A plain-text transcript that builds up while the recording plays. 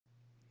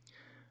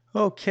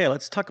Okay,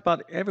 let's talk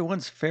about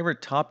everyone's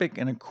favorite topic,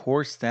 and of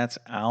course, that's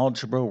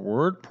algebra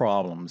word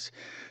problems.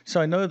 So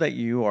I know that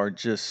you are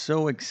just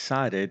so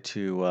excited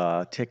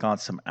to take on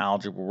some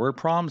algebra word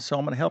problems. So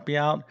I'm going to help you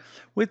out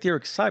with your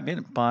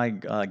excitement by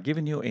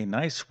giving you a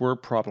nice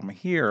word problem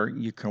here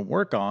you can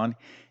work on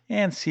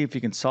and see if you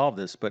can solve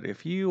this. But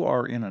if you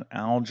are in an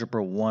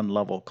Algebra 1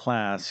 level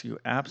class, you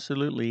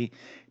absolutely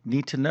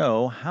need to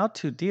know how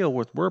to deal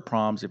with word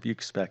problems if you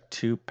expect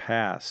to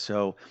pass.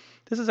 So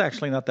this is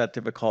actually not that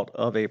difficult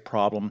of a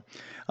problem.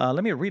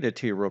 Let me read it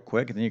to you real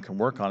quick, and then you can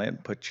work on it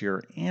and put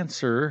your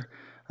answer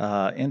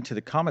into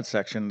the comment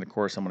section. Of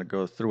course, I'm going to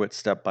go through it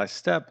step by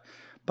step,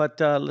 but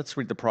let's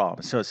read the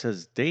problem. So it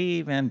says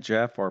Dave and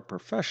Jeff are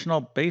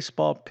professional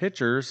baseball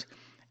pitchers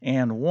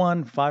and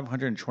won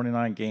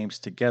 529 games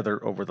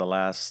together over the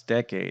last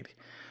decade.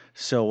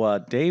 So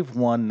Dave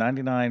won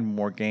 99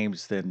 more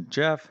games than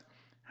Jeff.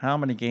 How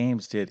many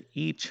games did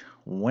each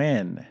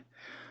win?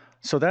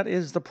 So that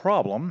is the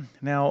problem.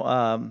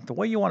 Now, the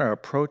way you want to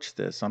approach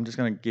this, I'm just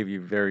going to give you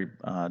very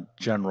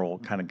general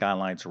kind of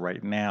guidelines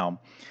right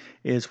now,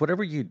 is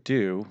whatever you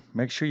do,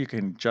 make sure you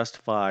can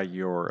justify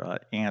your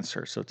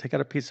answer. So take out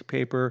a piece of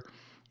paper,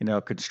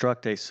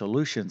 construct a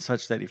solution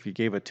such that if you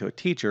gave it to a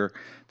teacher,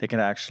 they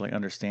can actually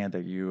understand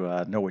that you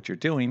know what you're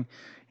doing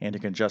and you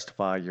can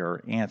justify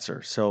your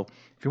answer. So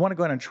if you want to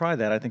go ahead and try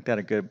that, I think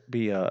that'd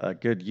be a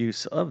good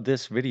use of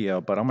this video,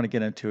 but I'm going to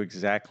get into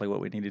exactly what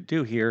we need to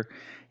do here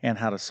and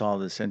how to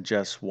solve this in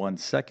just 1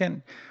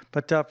 second.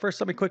 But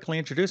first, let me quickly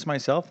introduce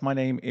myself. My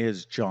name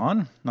is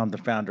John. I'm the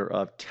founder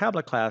of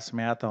TabletClass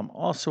Math. I'm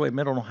also a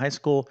middle and high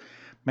school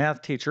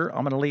math teacher.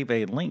 I'm going to leave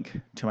a link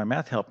to my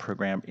math help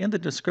program in the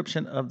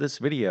description of this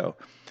video.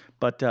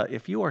 But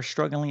if you are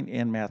struggling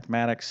in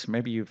mathematics,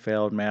 maybe you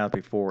failed math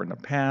before in the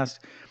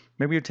past,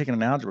 maybe you're taking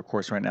an algebra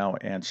course right now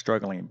and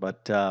struggling.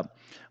 But I'm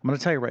going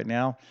to tell you right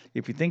now,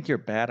 if you think you're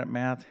bad at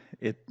math,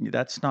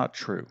 that's not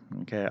true.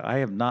 Okay, I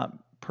have not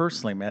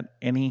personally met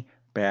any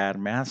bad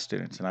math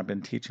students, and I've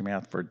been teaching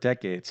math for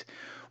decades.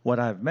 What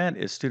I've met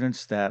is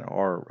students that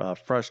are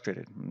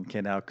frustrated.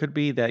 Okay, now it could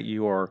be that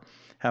you are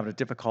having a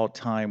difficult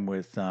time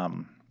with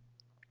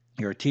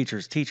your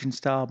teacher's teaching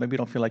style. Maybe you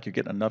don't feel like you're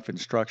getting enough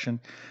instruction.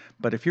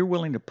 But if you're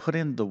willing to put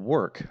in the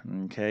work,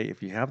 okay,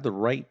 if you have the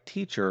right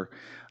teacher,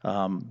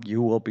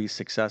 you will be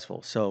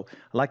successful. So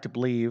I like to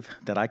believe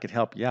that I could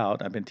help you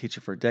out. I've been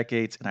teaching for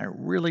decades, and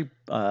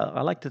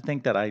I like to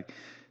think that I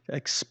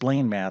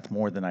explain math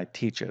more than I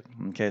teach it.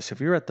 Okay, so if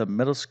you're at the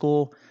middle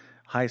school,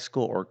 high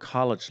school, or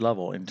college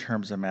level in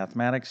terms of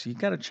mathematics, you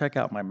got to check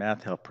out my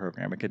math help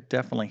program. It could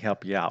definitely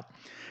help you out.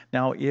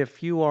 Now,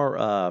 if you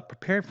are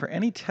prepared for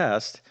any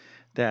test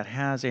that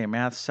has a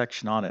math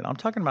section on it, I'm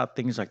talking about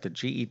things like the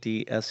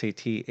GED,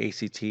 SAT,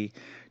 ACT,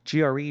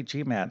 GRE,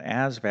 GMAT,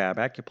 ASVAB,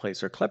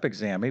 AccuPlace, or CLEP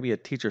exam, maybe a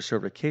teacher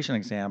certification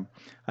exam,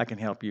 I can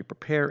help you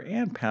prepare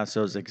and pass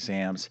those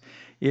exams.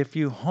 If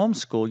you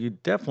homeschool, you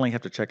definitely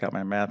have to check out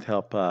my math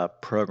help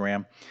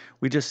program.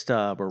 We just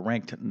were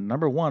ranked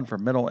 #1 for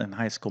middle and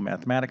high school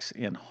mathematics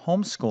in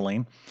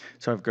homeschooling.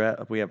 So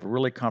we have a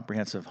really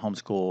comprehensive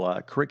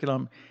homeschool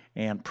curriculum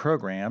and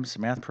programs,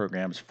 math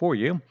programs for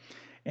you.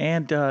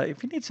 And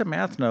if you need some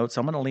math notes,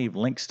 I'm going to leave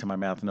links to my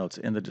math notes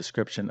in the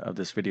description of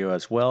this video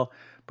as well.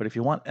 But if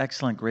you want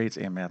excellent grades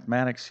in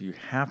mathematics, you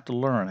have to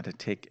learn how to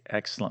take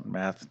excellent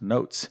math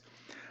notes.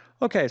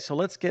 Okay, so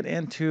let's get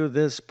into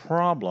this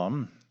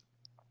problem.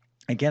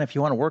 Again, if you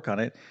want to work on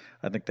it,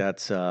 I think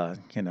that's a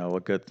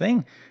good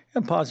thing.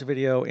 And pause the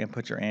video and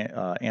put your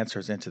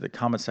answers into the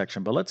comment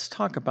section. But let's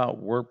talk about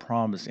word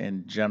problems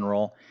in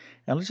general,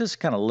 and let's just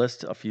kind of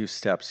list a few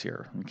steps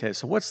here. Okay,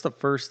 so what's the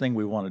first thing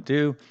we want to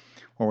do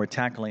when we're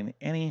tackling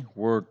any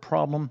word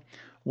problem?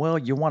 Well,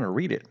 you want to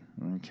read it.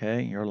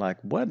 Okay, you're like,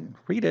 what?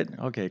 Read it?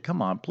 Okay,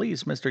 come on,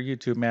 please, Mr.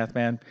 YouTube Math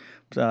Man,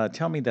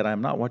 tell me that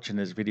I'm not watching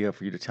this video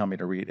for you to tell me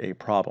to read a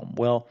problem.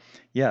 Well,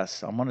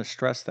 yes, I'm going to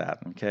stress that.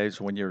 Okay,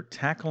 so when you're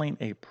tackling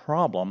a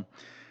problem,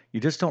 you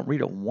just don't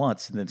read it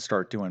once and then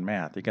start doing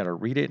math. You got to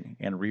read it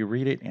and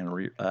reread it and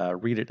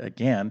read it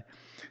again.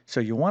 So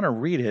you want to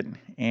read it,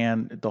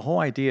 and the whole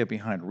idea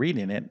behind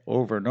reading it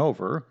over and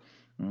over,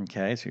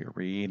 okay, so you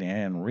read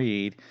and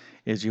read,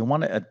 is you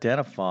want to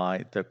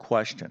identify the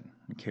question.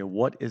 Okay,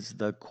 what is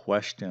the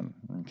question?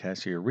 Okay,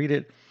 so you read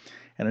it,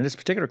 and in this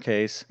particular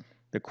case,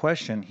 the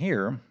question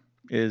here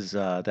is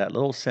that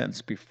little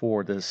sentence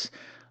before this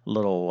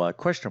little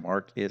question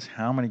mark is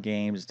how many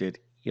games did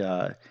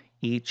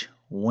each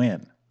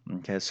win?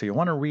 Okay, so you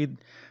want to read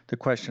the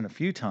question a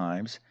few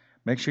times,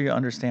 make sure you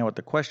understand what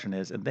the question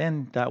is, and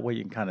then that way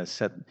you can kind of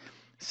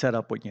set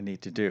up what you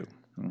need to do.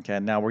 Okay,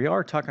 now we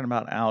are talking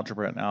about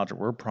algebra and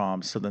algebra word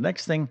problems, so the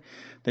next thing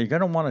that you're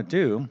going to want to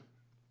do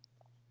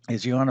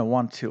is you're going to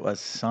want to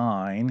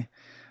assign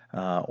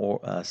or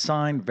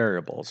assign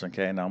variables.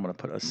 Okay, now I'm going to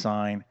put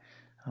assign,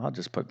 I'll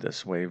just put it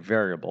this way,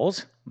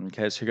 variables.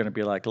 Okay, so you're going to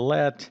be like,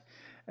 let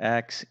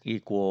x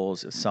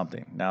equals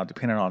something. Now,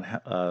 depending on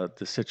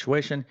the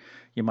situation,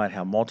 you might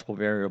have multiple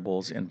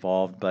variables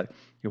involved, but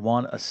you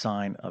want to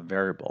assign a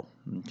variable.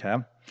 Okay,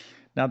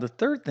 now the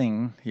third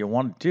thing you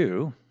want to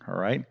do, all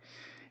right,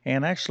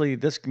 And actually,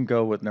 this can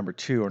go with number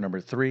 2 or number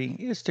 3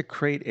 is to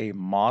create a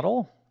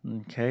model,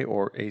 okay,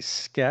 or a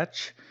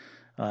sketch.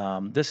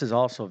 This is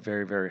also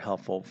very, very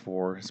helpful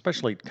for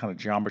especially kind of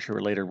geometry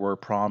related word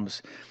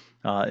problems.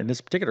 In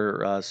this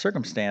particular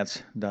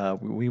circumstance,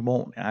 we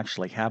won't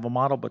actually have a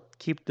model, but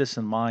keep this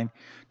in mind.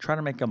 Try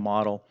to make a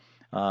model.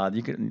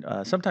 You can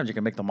sometimes you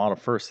can make the model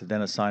first and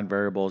then assign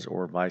variables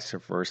or vice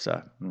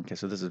versa. Okay,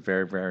 so this is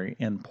very, very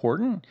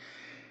important.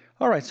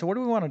 All right, so what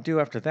do we want to do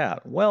after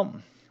that? Well,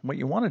 what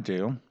you want to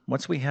do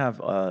once we have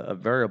a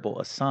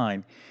variable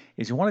assigned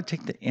is you want to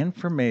take the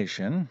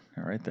information,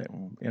 all right, the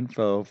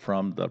info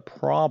from the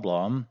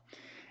problem,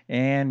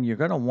 and you're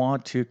going to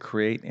want to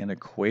create an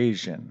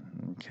equation.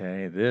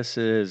 Okay, this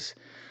is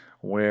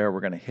where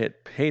we're going to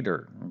hit pay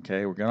dirt.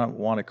 Okay, we're going to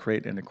want to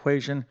create an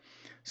equation.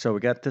 So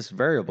we got this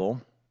variable,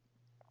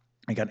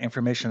 you got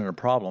information in a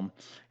problem,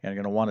 and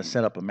you're going to want to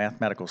set up a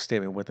mathematical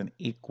statement with an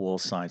equal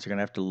sign. So you're going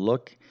to have to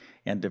look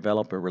and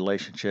develop a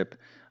relationship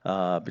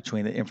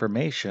between the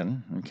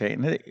information, okay?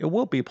 And it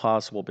will be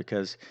possible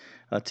because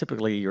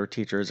typically your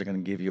teachers are going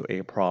to give you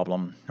a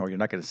problem, or you're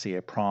not going to see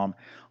a problem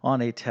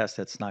on a test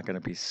that's not going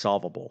to be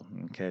solvable,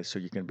 okay? So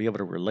you can be able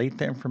to relate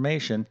the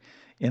information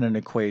in an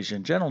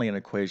equation, generally an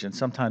equation,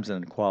 sometimes an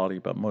inequality,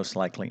 but most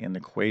likely an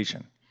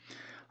equation.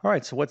 All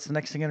right, so what's the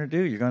next thing you're going to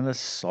do? You're going to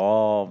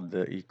solve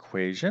the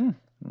equation,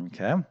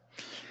 okay? And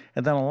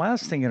then the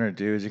last thing you're going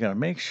to do is you're going to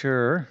make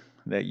sure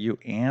that you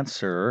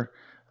answer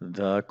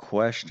the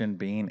question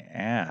being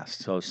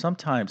asked. So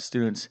sometimes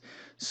students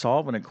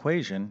solve an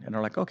equation and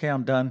they're like, okay,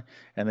 I'm done,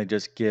 and they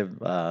just give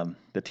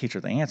the teacher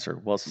the answer.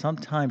 Well,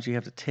 sometimes you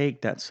have to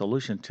take that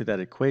solution to that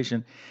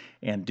equation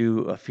and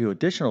do a few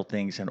additional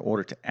things in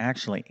order to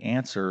actually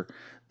answer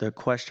the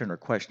question or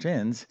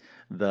questions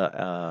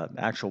the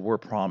actual word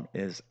problem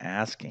is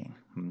asking.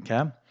 Okay.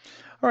 All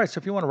right. So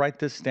if you want to write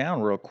this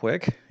down real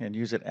quick and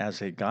use it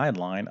as a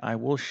guideline, I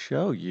will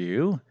show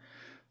you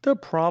the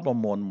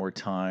problem one more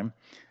time,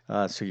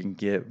 so you can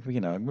get,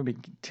 maybe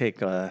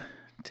take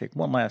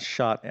one last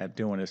shot at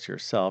doing this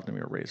yourself. Let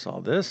me erase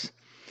all this.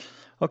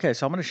 Okay,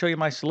 so I'm going to show you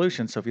my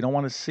solution. So if you don't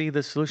want to see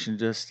the solution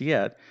just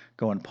yet,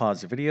 go and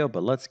pause the video,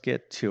 but let's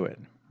get to it.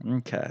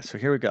 Okay, so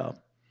here we go.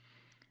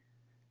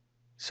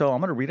 So I'm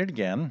going to read it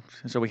again.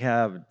 So we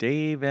have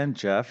Dave and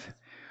Jeff,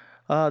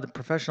 the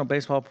professional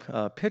baseball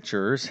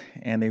pitchers,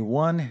 and they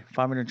won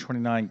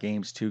 529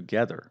 games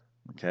together.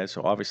 Okay,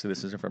 so obviously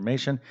this is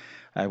information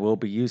I will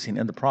be using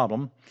in the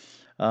problem.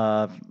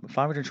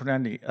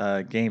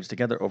 529 games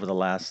together over the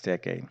last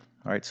decade.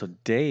 All right, so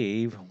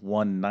Dave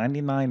won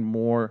 99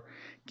 more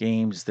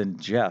games than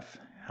Jeff.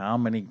 How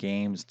many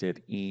games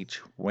did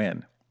each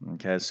win?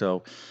 Okay,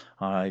 so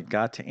I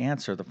got to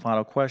answer the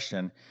final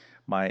question.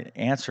 My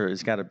answer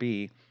has got to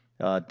be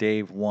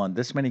Dave won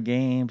this many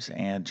games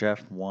and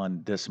Jeff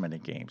won this many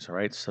games. All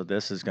right, so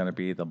this is going to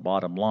be the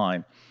bottom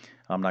line.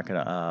 I'm not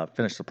going to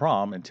finish the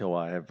problem until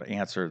I have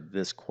answered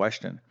this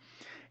question.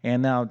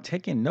 And now,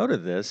 taking note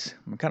of this,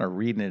 I'm kind of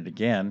reading it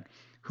again.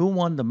 Who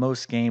won the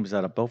most games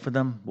out of both of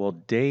them? Well,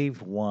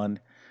 Dave won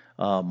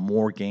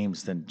more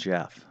games than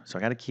Jeff. So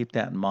I got to keep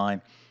that in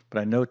mind. But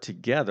I know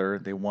together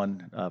they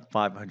won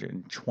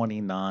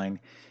 529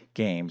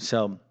 games.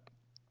 So,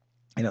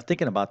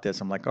 thinking about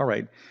this, I'm like, all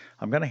right,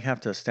 I'm going to have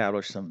to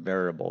establish some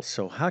variables.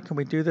 So how can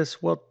we do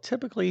this? Well,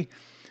 typically,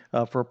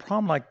 for a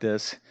problem like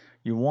this,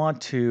 you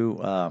want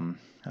to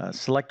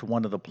select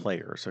one of the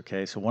players,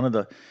 okay? So one of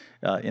the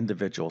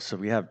individuals. So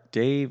we have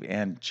Dave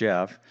and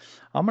Jeff.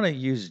 I'm going to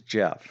use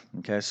Jeff,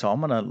 okay? So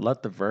I'm going to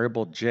let the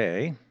variable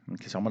J,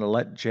 okay? So I'm going to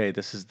let J,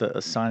 this is the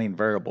assigning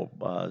variable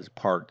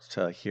part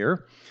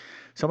here.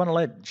 So I'm going to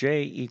let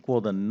J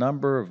equal the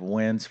number of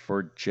wins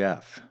for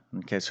Jeff.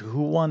 Okay, so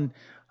who won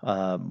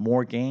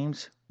more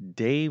games?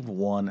 Dave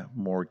won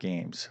more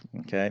games.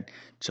 Okay,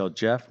 so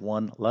Jeff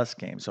won less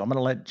games. So I'm going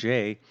to let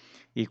J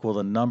equal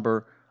the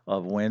number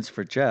of wins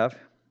for Jeff.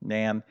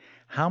 And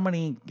how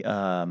many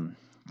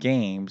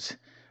games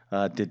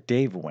did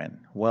Dave win?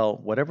 Well,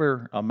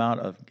 whatever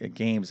amount of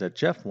games that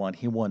Jeff won,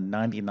 he won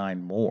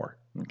 99 more.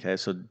 Okay,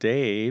 so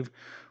Dave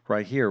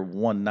right here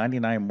won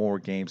 99 more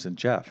games than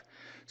Jeff.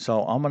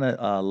 So I'm going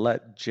to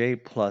let J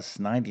plus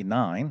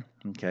 99,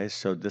 okay,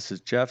 so this is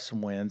Jeff's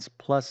wins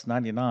plus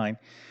 99.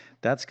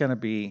 That's going to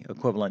be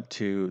equivalent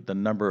to the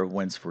number of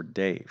wins for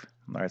Dave.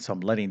 All right, so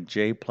I'm letting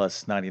J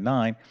plus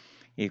 99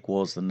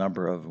 equals the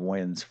number of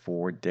wins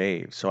for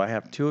Dave. So I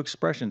have two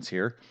expressions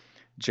here.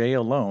 J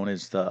alone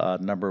is the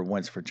number of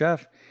wins for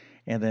Jeff,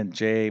 and then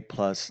J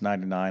plus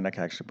 99, I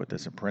can actually put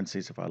this in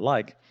parentheses if I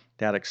like.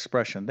 That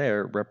expression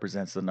there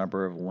represents the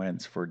number of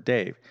wins for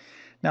Dave.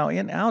 Now,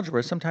 in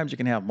algebra, sometimes you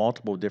can have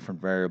multiple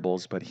different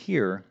variables, but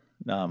here,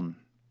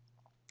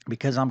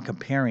 because I'm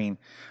comparing,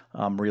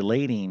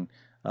 relating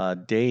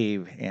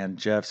Dave and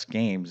Jeff's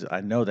games,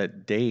 I know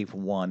that Dave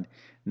won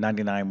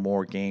 99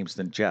 more games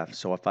than Jeff.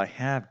 So if I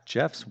have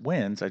Jeff's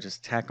wins, I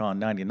just tack on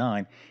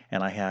 99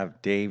 and I have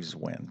Dave's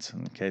wins.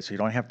 Okay, so you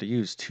don't have to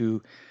use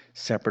two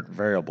separate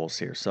variables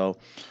here. So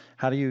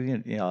how do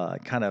you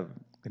kind of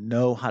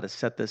know how to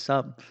set this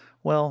up?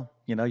 Well,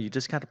 you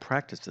just got to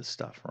practice this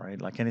stuff,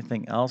 right? Like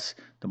anything else,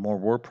 the more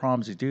word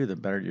problems you do, the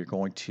better you're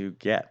going to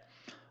get.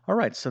 All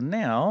right, so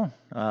now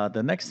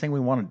the next thing we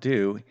want to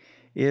do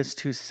is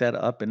to set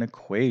up an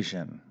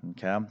equation.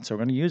 Okay, so we're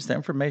going to use the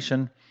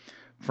information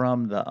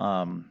from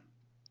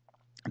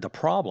the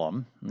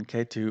problem,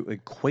 okay, to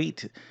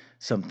equate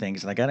some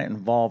things. And I got to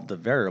involve the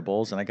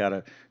variables and I got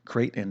to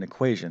create an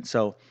equation.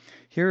 So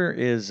here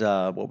is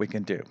what we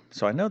can do.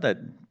 So I know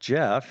that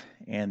Jeff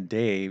and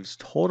Dave's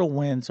total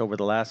wins over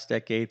the last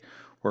decade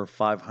were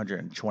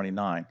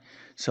 529.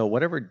 So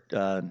whatever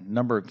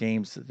number of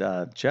games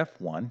that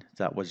Jeff won,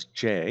 that was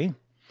J,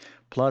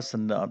 plus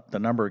the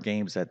number of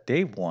games that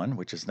Dave won,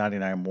 which is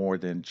 99 more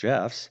than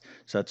Jeff's.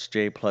 So that's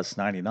J plus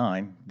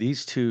 99.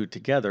 These two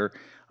together,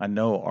 I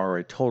know, are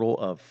a total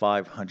of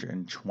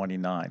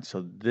 529.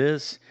 So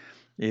this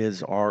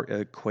is our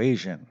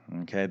equation.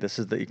 Okay, this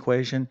is the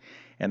equation.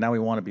 And now we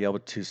want to be able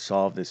to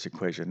solve this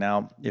equation.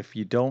 Now, if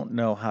you don't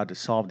know how to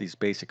solve these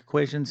basic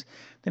equations,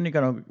 then you're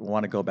going to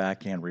want to go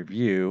back and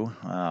review.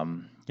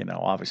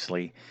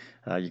 Obviously,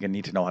 you're going to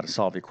need to know how to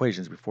solve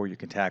equations before you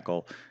can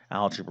tackle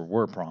algebra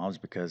word problems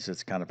because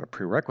it's kind of a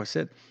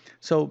prerequisite.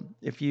 So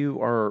if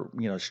you are,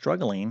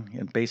 struggling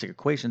in basic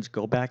equations,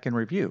 go back and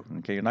review.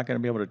 Okay, you're not going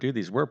to be able to do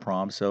these word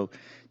problems, so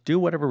do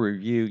whatever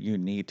review you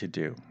need to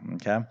do.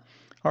 Okay.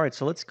 All right,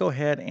 so let's go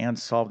ahead and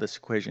solve this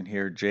equation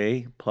here.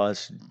 J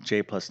plus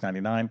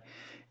 99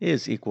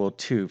 is equal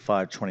to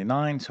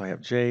 529. So I have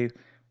J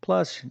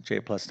plus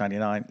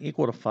 99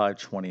 equal to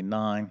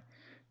 529.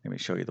 Let me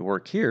show you the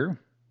work here.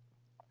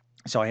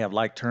 So I have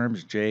like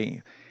terms.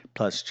 J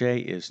plus J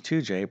is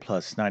 2J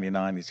plus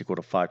 99 is equal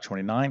to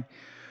 529.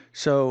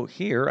 So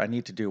here I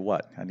need to do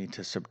what? I need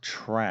to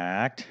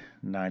subtract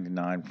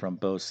 99 from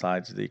both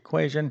sides of the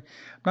equation.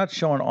 I'm not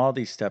showing all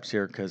these steps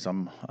here because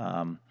I'm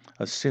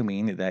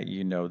assuming that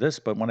you know this,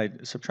 but when I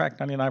subtract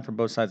 99 from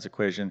both sides of the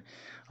equation,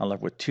 I'm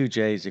left with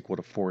 2J is equal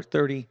to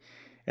 430.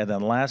 And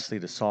then lastly,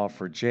 to solve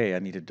for J, I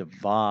need to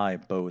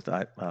divide both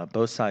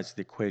sides of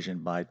the equation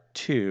by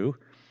 2.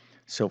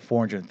 So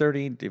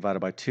 430 divided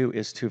by 2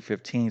 is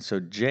 215. So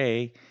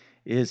J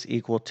is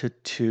equal to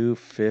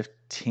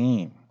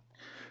 215.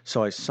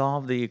 So I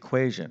solved the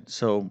equation.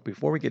 So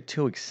before we get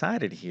too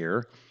excited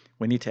here,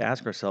 we need to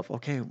ask ourselves,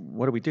 okay,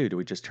 what do we do? Do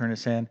we just turn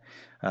this in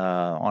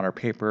on our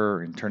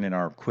paper and turn in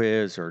our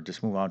quiz or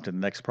just move on to the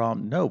next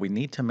problem? No, we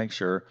need to make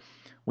sure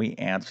we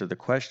answer the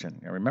question.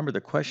 And remember,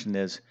 the question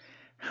is,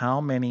 how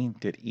many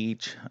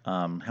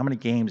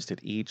games did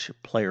each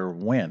player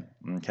win?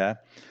 Okay.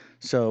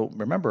 So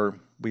remember,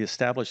 we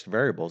established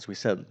variables. We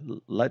said,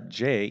 let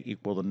J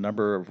equal the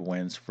number of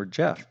wins for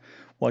Jeff.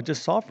 Well, I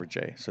just solved for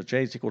J. So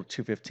J is equal to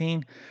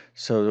 215.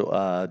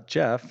 So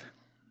Jeff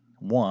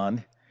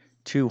won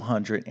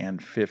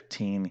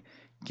 215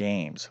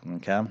 games.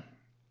 Okay.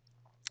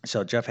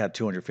 So Jeff had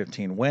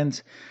 215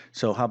 wins.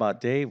 So how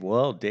about Dave?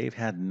 Well, Dave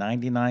had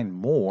 99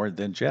 more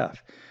than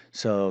Jeff.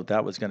 So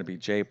that was going to be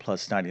J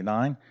plus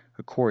 99.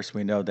 Of course,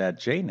 we know that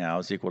J now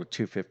is equal to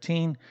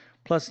 215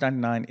 plus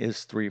 99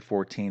 is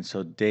 314.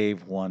 So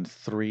Dave won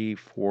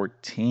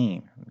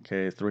 314.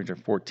 Okay,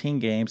 314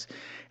 games.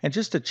 And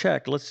just to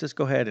check, let's just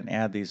go ahead and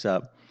add these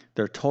up.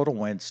 Their total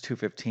wins,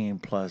 215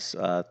 plus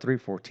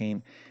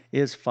 314,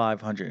 is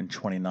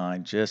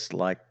 529, just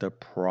like the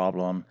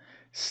problem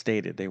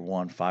stated. They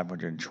won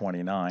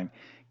 529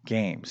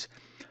 games.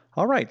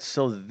 All right,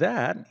 so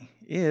that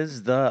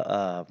is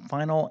the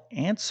final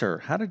answer.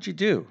 How did you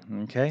do?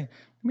 Okay,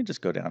 let me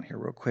just go down here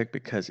real quick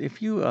because if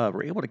you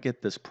were able to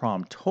get this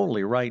problem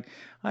totally right,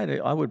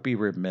 I would be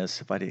remiss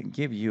if I didn't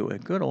give you a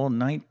good old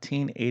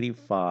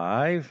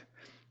 1985.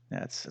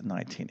 That's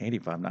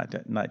 1985, not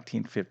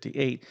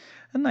 1958.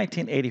 A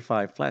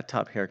 1985 flat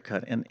top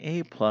haircut, an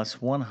A plus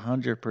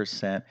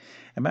 100%. As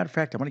a matter of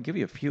fact, I'm going to give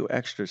you a few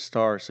extra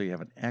stars so you have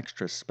an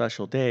extra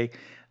special day.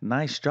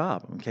 Nice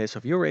job. Okay, so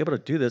if you were able to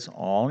do this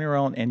all on your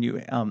own and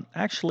you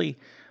actually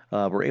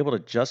were able to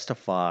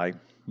justify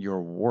your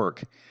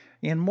work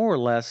in more or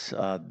less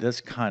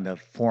this kind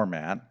of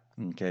format.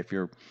 Okay,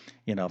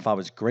 if I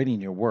was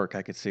grading your work,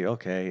 I could see,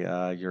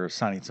 okay, you're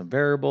assigning some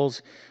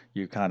variables,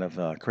 you kind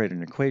of create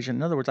an equation.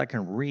 In other words, I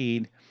can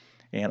read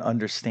and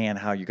understand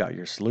how you got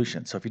your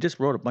solution. So if you just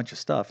wrote a bunch of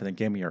stuff and then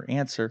gave me your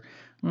answer,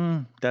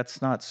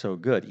 that's not so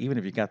good, even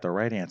if you got the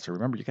right answer.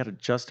 Remember, you got to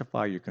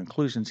justify your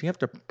conclusions. You have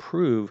to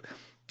prove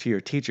to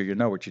your teacher you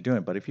know what you're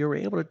doing. But if you were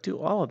able to do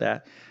all of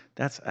that,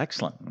 that's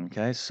excellent.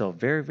 Okay, so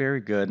very,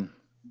 very good.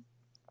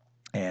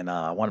 And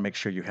I want to make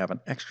sure you have an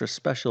extra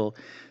special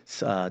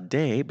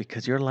day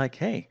because you're like,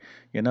 hey,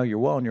 you're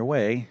well on your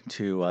way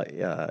to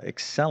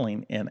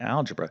excelling in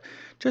algebra.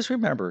 Just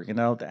remember,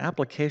 the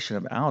application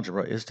of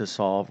algebra is to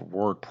solve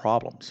word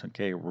problems,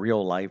 okay,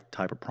 real life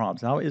type of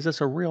problems. Now, is this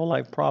a real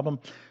life problem?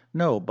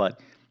 No, but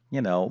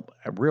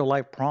real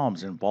life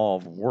problems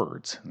involve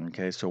words,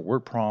 okay? So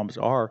word problems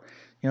are,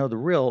 the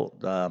real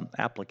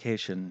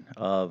application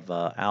of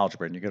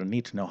algebra, and you're going to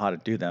need to know how to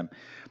do them.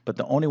 But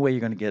the only way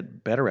you're going to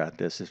get better at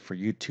this is for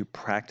you to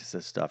practice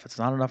this stuff. It's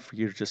not enough for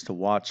you just to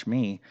watch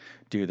me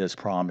do this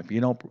problem. If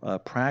you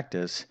don't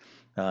practice,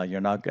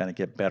 you're not going to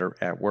get better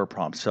at word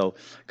prompts. So,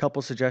 a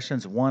couple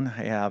suggestions. One,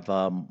 I have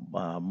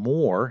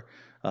more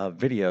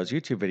videos,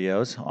 YouTube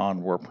videos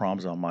on word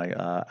prompts on my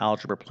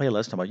algebra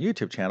playlist on my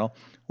YouTube channel,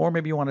 or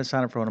maybe you want to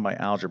sign up for one of my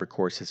algebra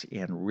courses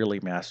and really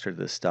master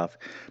this stuff.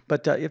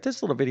 But if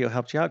this little video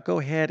helped you out, go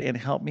ahead and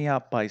help me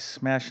out by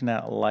smashing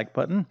that like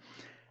button.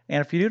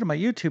 And if you're new to my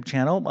YouTube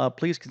channel,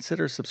 please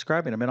consider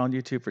subscribing. I've been on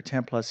YouTube for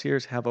 10 plus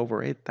years, have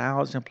over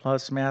 8,000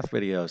 plus math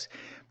videos,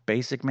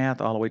 basic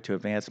math all the way to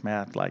advanced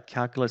math like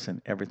calculus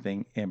and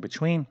everything in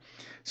between.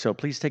 So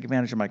please take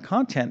advantage of my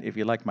content if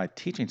you like my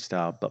teaching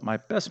style, but my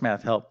best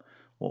math help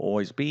will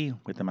always be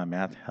within my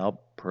math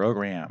help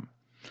program.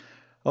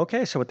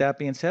 Okay, so with that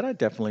being said, I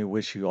definitely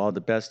wish you all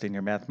the best in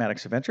your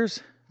mathematics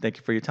adventures. Thank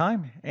you for your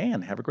time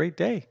and have a great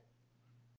day.